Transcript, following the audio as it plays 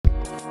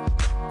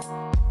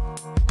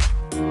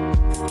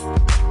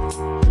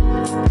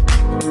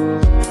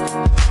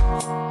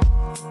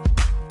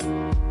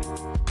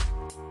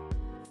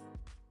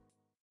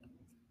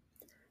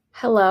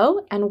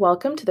Hello, and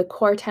welcome to the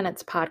Core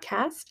Tenets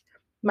podcast.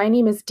 My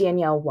name is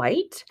Danielle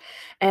White,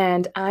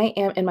 and I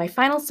am in my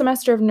final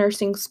semester of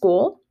nursing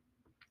school.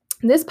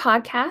 This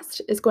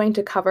podcast is going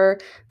to cover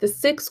the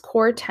 6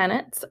 core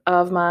tenets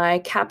of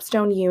my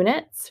capstone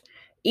units.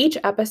 Each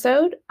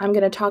episode, I'm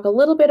going to talk a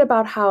little bit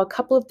about how a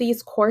couple of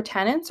these core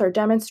tenets are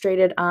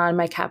demonstrated on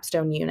my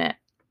capstone unit.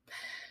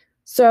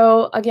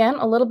 So again,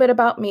 a little bit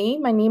about me.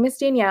 My name is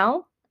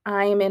Danielle.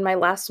 I am in my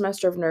last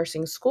semester of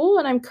nursing school,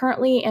 and I'm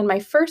currently in my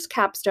first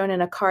capstone in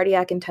a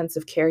cardiac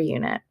intensive care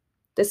unit.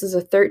 This is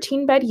a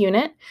 13-bed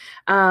unit.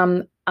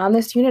 On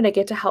this unit, I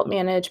get to help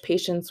manage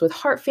patients with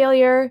heart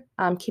failure,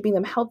 keeping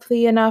them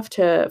healthy enough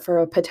for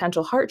a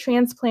potential heart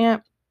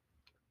transplant.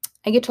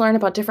 I get to learn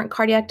about different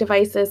cardiac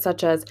devices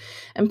such as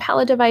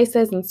Impella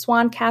devices and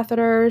Swan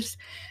catheters.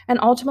 And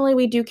ultimately,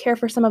 we do care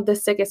for some of the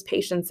sickest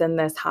patients in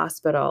this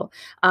hospital.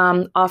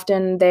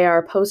 Often they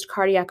are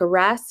post-cardiac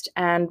arrest,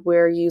 and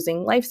we're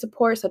using life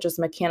support such as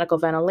mechanical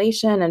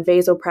ventilation and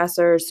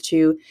vasopressors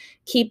to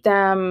keep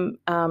them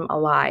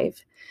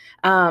alive.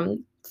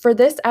 For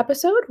this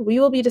episode,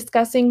 we will be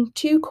discussing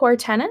 2 core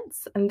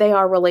tenets, and they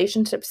are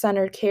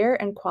relationship-centered care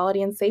and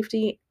quality and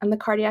safety in the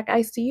cardiac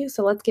ICU.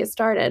 So let's get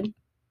started.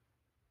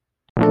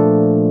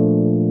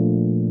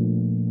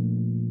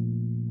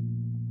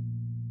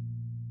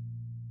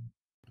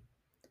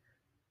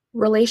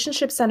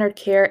 Relationship-centered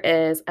care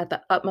is at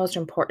the utmost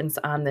importance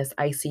on this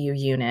ICU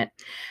unit.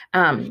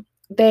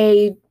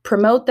 They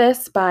promote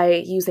this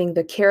by using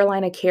the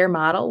Carolina Care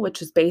model,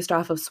 which is based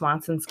off of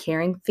Swanson's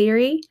caring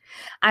theory.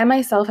 I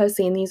myself have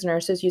seen these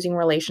nurses using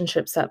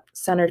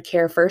relationship-centered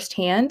care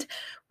firsthand.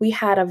 We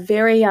had a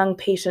very young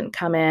patient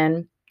come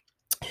in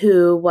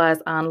who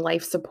was on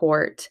life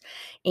support,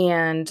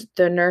 and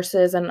the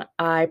nurses and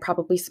I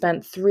probably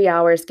spent 3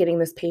 hours getting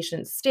this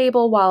patient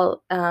stable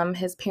while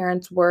his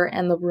parents were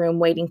in the room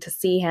waiting to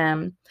see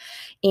him.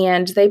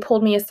 And they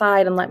pulled me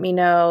aside and let me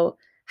know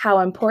how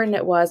important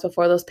it was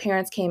before those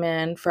parents came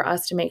in for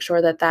us to make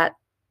sure that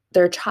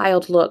their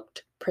child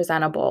looked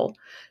presentable.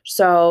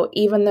 So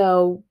even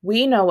though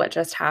we know what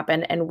just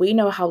happened and we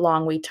know how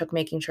long we took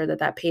making sure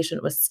that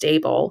patient was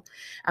stable,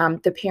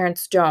 the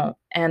parents don't.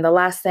 And the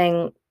last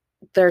thing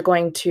they're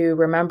going to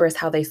remember is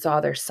how they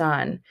saw their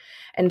son.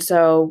 And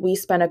so we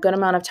spent a good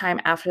amount of time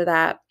after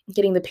that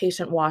getting the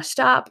patient washed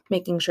up,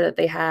 making sure that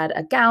they had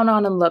a gown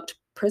on and looked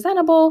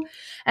presentable.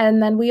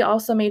 And then we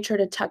also made sure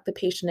to tuck the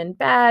patient in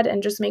bed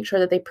and just make sure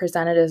that they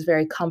presented as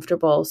very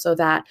comfortable so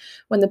that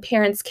when the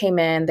parents came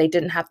in, they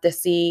didn't have to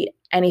see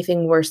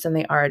anything worse than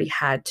they already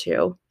had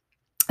to.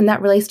 And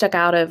that really stuck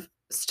out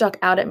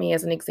at me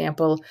as an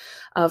example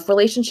of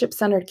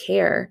relationship-centered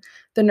care.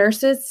 The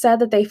nurses said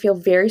that they feel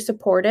very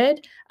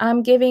supported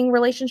giving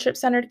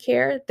relationship-centered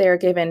care. They're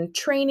given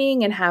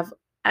training and have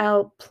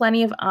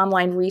plenty of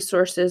online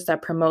resources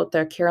that promote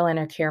their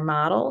Carolina Care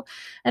model.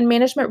 And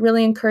management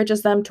really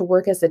encourages them to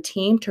work as a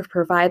team to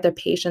provide their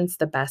patients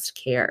the best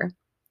care.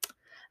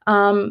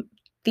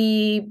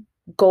 The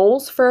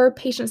goals for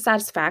patient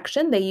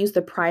satisfaction, they use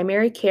the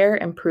primary care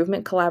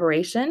improvement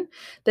collaboration.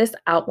 This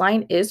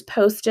outline is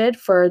posted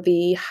with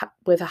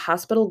the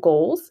hospital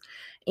goals,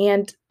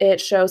 and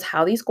it shows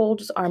how these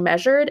goals are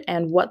measured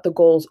and what the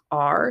goals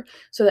are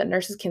so that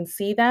nurses can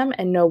see them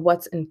and know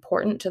what's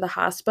important to the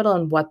hospital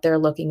and what they're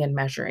looking and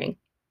measuring.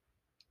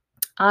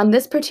 On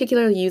this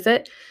particular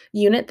unit,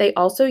 they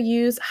also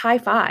use high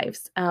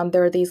fives.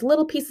 There are these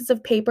little pieces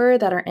of paper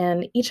that are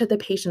in each of the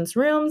patient's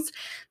rooms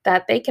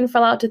that they can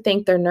fill out to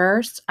thank their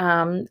nurse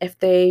if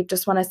they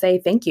just want to say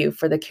thank you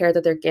for the care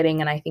that they're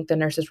getting. And I think the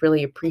nurses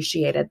really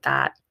appreciated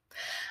that.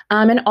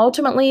 And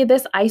ultimately,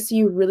 this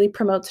ICU really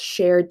promotes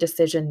shared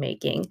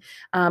decision-making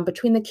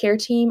between the care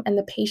team and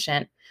the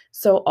patient.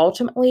 So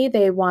ultimately,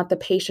 they want the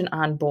patient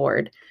on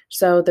board.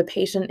 So the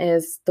patient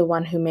is the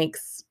one who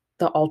makes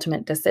the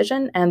ultimate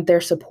decision, and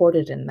they're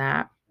supported in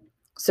that.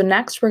 So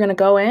next, we're going to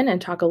go in and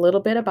talk a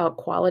little bit about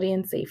quality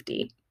and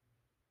safety.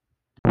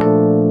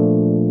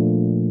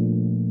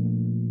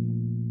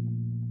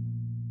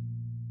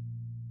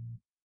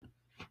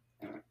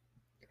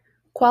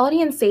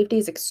 Quality and safety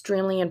is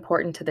extremely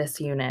important to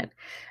this unit.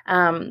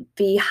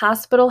 The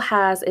hospital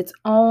has its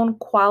own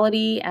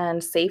quality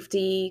and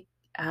safety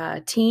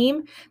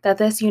team that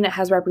this unit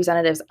has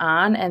representatives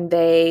on, and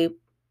they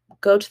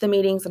go to the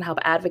meetings and help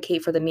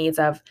advocate for the needs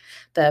of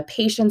the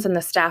patients and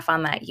the staff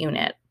on that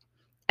unit.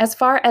 As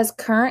far as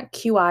current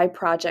QI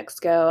projects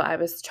go, I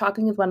was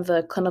talking with one of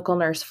the clinical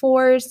nurse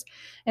 4s,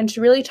 and she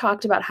really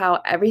talked about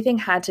how everything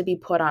had to be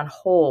put on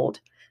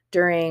hold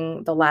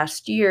during the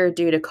last year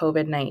due to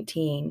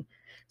COVID-19.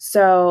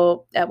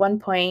 So at one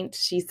point,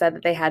 she said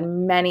that they had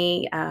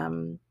many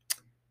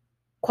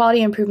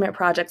quality improvement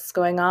projects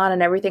going on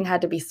and everything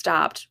had to be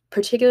stopped,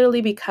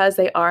 particularly because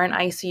they are an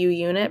ICU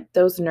unit.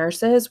 Those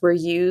nurses were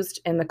used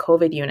in the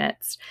COVID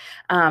units.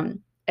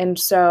 And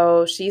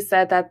so she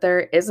said that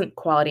there isn't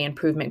quality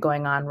improvement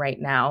going on right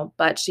now,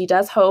 but she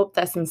does hope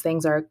that since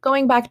things are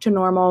going back to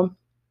normal,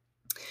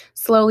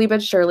 slowly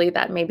but surely,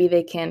 that maybe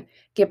they can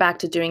get back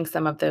to doing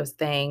some of those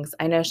things.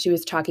 I know she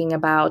was talking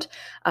about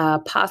a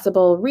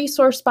possible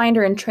resource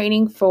binder and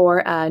training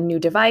for a new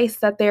device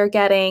that they're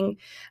getting.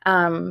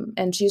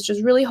 And she's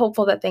just really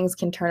hopeful that things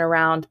can turn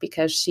around,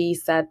 because she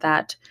said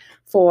that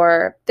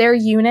for their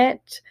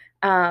unit,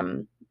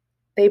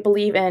 they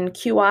believe in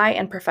QI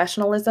and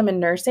professionalism in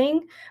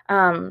nursing,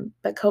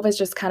 but COVID's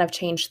just kind of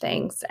changed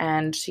things,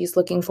 and she's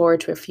looking forward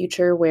to a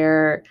future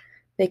where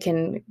they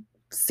can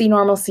see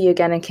normalcy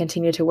again and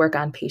continue to work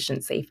on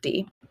patient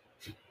safety.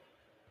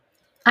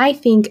 I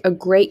think a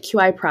great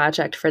QI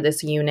project for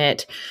this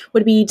unit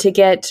would be to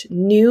get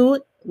new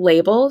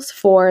labels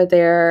for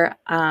their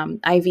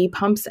IV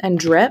pumps and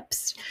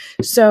drips.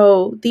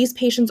 So these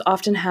patients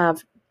often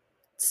have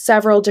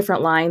several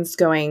different lines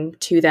going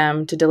to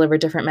them to deliver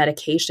different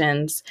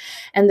medications.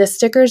 And the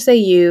stickers they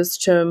use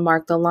to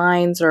mark the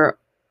lines are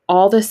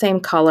all the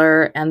same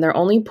color, and they're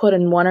only put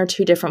in one or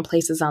two different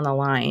places on the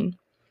line.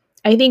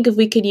 I think if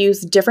we could use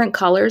different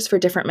colors for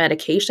different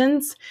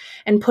medications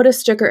and put a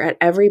sticker at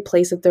every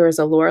place that there is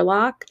a lure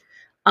lock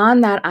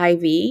on that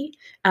IV,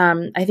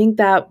 I think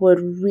that would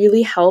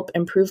really help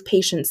improve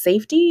patient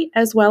safety,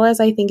 as well as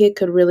I think it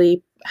could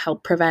really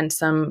help prevent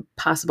some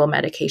possible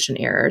medication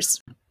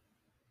errors.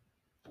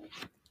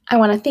 I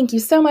want to thank you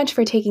so much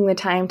for taking the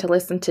time to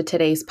listen to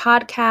today's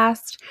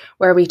podcast,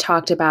 where we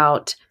talked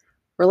about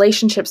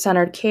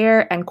relationship-centered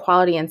care and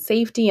quality and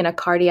safety in a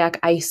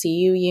cardiac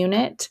ICU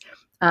unit,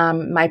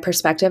 my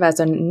perspective as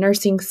a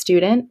nursing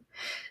student.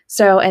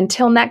 So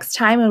until next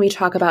time, when we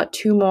talk about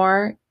 2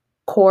 more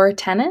core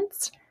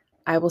tenets,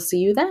 I will see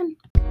you then.